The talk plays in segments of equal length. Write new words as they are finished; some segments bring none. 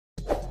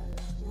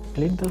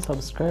Click the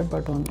subscribe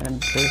button and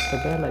press the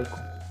bell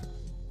icon.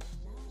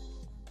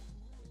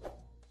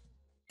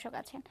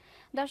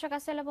 দর্শক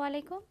আসসালামু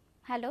আলাইকুম।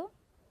 হ্যালো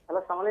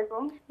আসসালামু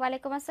আলাইকুম।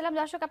 ওয়ালাইকুম আসসালাম।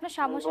 দর্শক আপনার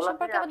সমস্যা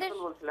সম্পর্কে আমাদের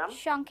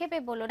সংক্ষেপে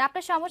বলুন।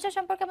 আপনার সমস্যা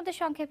সম্পর্কে আমাদের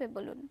সংক্ষেপে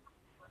বলুন।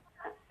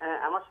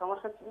 আমার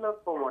সমস্যা ছিল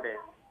কোমরে।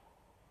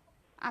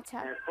 আচ্ছা।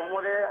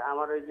 কোমরে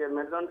আমার ওই যে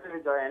মেরুদণ্ডের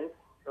জয়েন্ট,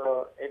 তো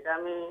এটা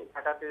আমি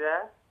কাটাতে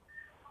যায়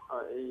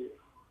এই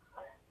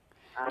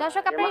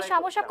দর্শক আপনার এই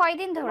সমস্যা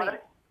কয়দিন ধরে?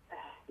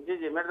 জি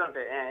জি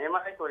মেরুদণ্ডে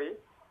এমআরআই করি।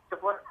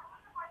 তারপর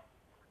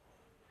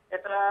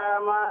এটা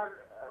আমার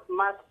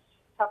মাস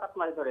 7-8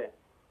 মাস ধরে।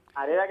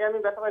 আর এর আগে আমি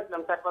ব্যথা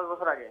পাইছিলাম 4-5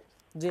 বছর আগে।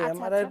 জি,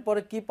 এমআরআই এর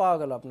পরে কি পাওয়া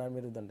গেল আপনার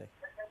মেরুদণ্ডে?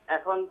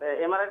 এখন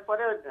এমআরআই এর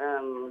পরে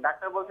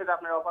ডাক্তার বলছে যে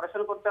আপনার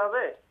অপারেশন করতে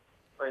হবে।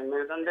 ওই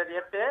মেরুদণ্ডের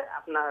ইয়েতে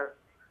আপনার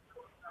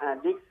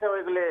ডিস্ক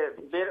ওইগুলো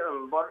বের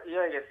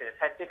হয়ে গেছে,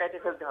 সাইড থেকে কেটে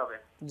ফেলতে হবে।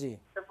 জি।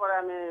 তারপরে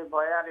আমি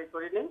ভয় আর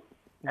করিনি।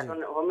 এখন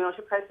হোমিও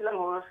ওষুধ খাইছিলাম,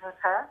 হোমিও ওষুধ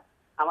খায়া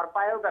আমার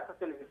পায়েও ব্যথা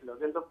চলে গেছিল,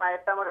 কিন্তু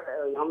পায়েরটা আমার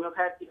হোমিও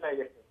খায়া ঠিক হয়ে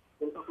গেছে,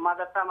 কিন্তু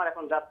মাজারটা আমার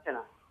এখন যাচ্ছে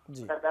না।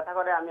 ব্যথা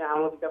করে, আমি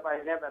হামু দিতে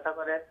পারি না, ব্যথা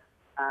করে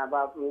বা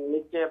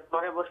নিচে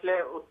ফ্লোরে বসলে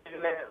উঠতে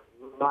গেলে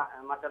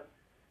মাথা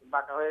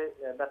বাঁকা হয়ে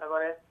ব্যথা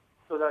করে,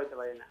 সোজা হইতে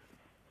পারি না।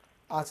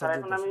 আচ্ছা,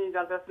 এখন আমি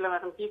জানতে চাচ্ছিলাম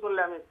এখন কি করলে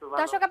আমি একটু ভালো।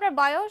 দর্শক আপনার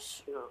বয়স?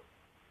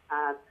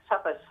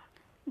 27।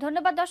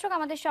 ধন্যবাদ দর্শক,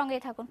 আমাদের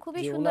সঙ্গেই থাকুন।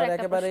 খুবই সুন্দর একটা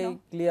প্রশ্ন। একেবারে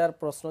ক্লিয়ার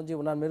প্রশ্ন যে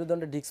ওনার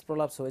মেরুদণ্ডে ডিস্ক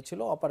প্রলাপস হয়েছিল,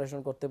 অপারেশন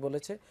করতে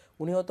বলেছে।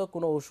 উনি হয়তো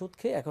কোনো ওষুধ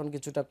খেয়ে এখন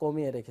কিছুটা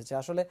কমিয়ে রেখেছে।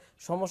 আসলে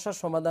সমস্যার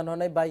সমাধান হয়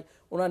নাই, বাই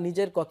ওনার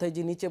নিজের কথাই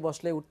যে নিচে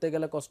বসলে উঠতে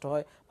গেলে কষ্ট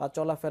হয় বা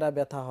চলাফেরা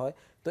ব্যথা হয়।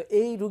 তো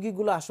এই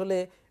রোগীগুলো আসলে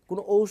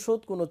কোনো ঔষধ,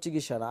 কোনো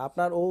চিকিৎসা না।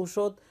 আপনার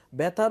ঔষধ,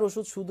 ব্যথার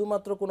ওষুধ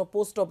শুধুমাত্র কোনো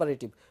পোস্ট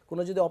অপারেটিভ,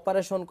 কোনো যদি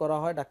অপারেশন করা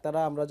হয়,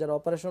 ডাক্তাররা আমরা যারা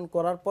অপারেশন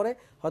করার পরে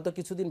হয়তো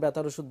কিছুদিন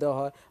ব্যথার ওষুধ দেওয়া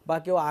হয়, বা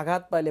কেউ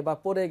আঘাত পাইলে বা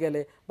পড়ে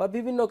গেলে বা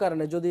বিভিন্ন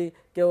কারণে যদি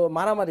কেউ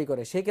মারামারি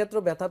করে সেই ক্ষেত্রে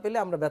ব্যথা পেলে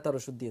আমরা ব্যথার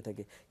ওষুধ দিয়ে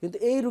থাকি। কিন্তু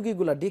এই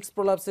রুগীগুলা, ডিস্ক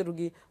প্রলাপসের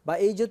রুগী বা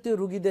এই জাতীয়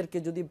রুগীদেরকে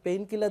যদি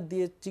পেইন কিলার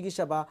দিয়ে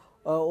চিকিৎসা বা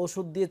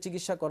ওষুধ দিয়ে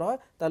চিকিৎসা করা হয়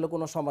তাহলে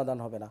কোনো সমাধান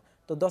হবে না।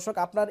 তো দর্শক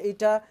আপনার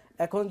এইটা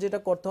এখন যেটা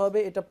করতে হবে,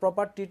 এটা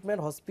প্রপার ট্রিটমেন্ট,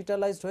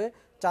 হসপিটালাইজড হয়ে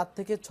 4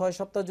 থেকে 6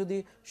 সপ্তাহ যদি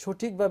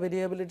সঠিকভাবে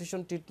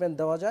রিহ্যাবিলিটেশন ট্রিটমেন্ট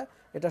দেওয়া যায়,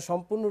 এটা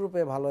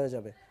সম্পূর্ণরূপে ভালো হয়ে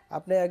যাবে।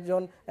 আপনি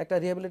একটা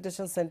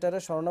রিহ্যাবিলিটেশন সেন্টারে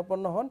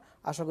শরণাপন্ন হন,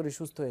 আশা করি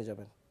সুস্থ হয়ে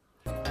যাবেন।